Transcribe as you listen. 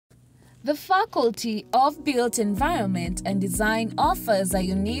The Faculty of Built Environment and Design offers a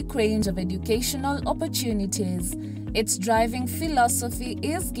unique range of educational opportunities. Its driving philosophy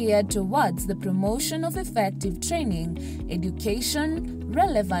is geared towards the promotion of effective training, education,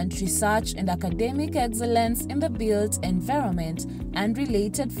 relevant research, and academic excellence in the built environment and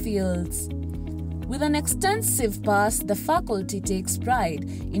related fields. With an extensive past, the faculty takes pride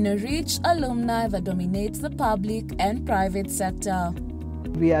in a rich alumni that dominates the public and private sector.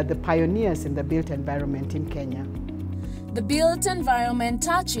 We are the pioneers in the built environment in Kenya. The built environment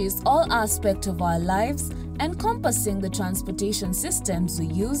touches all aspects of our lives, encompassing the transportation systems we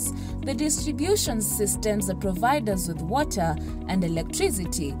use, the distribution systems that provide us with water and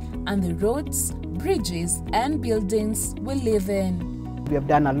electricity, and the roads, bridges, and buildings we live in. We have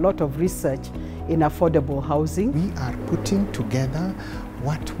done a lot of research in affordable housing. We are putting together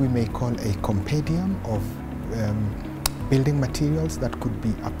what we may call a compendium of building materials that could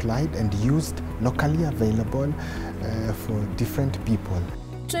be applied and used locally available for different people.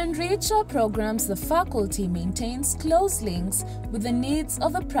 To enrich our programs, the faculty maintains close links with the needs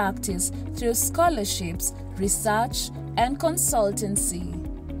of the practice through scholarships, research, and consultancy.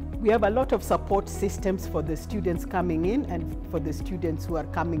 We have a lot of support systems for the students coming in and for the students who are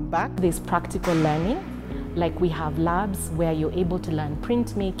coming back. There's practical learning, like we have labs where you're able to learn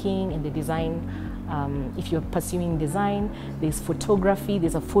printmaking and the design. If you're pursuing design, there's photography,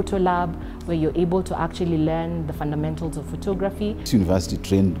 there's a photo lab where you're able to actually learn the fundamentals of photography. This university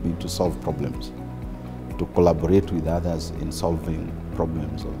trained me to solve problems, to collaborate with others in solving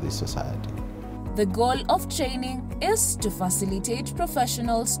problems of this society. The goal of training is to facilitate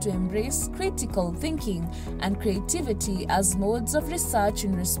professionals to embrace critical thinking and creativity as modes of research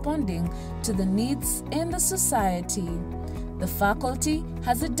in responding to the needs in the society. The faculty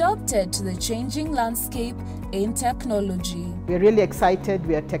has adapted to the changing landscape in technology. We're really excited.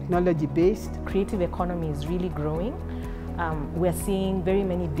 We are technology-based. Creative economy is really growing. We're seeing very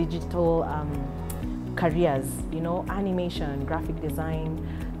many digital careers, animation, graphic design,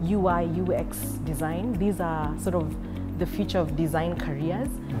 UI, UX design. These are sort of the future of design careers.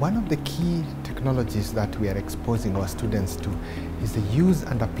 One of the key technologies that we are exposing our students to is the use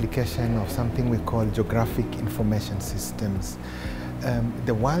and application of something we call geographic information systems.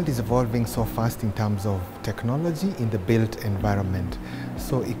 The world is evolving so fast in terms of technology in the built environment.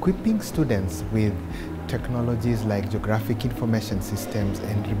 So equipping students with technologies like geographic information systems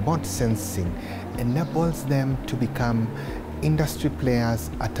and remote sensing enables them to become industry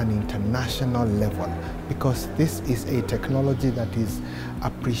players at an international level, because this is a technology that is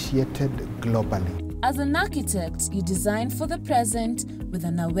appreciated globally. As an architect, you design for the present with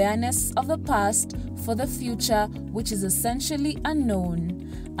an awareness of the past for the future, which is essentially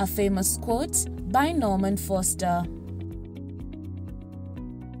unknown. A famous quote by Norman Foster.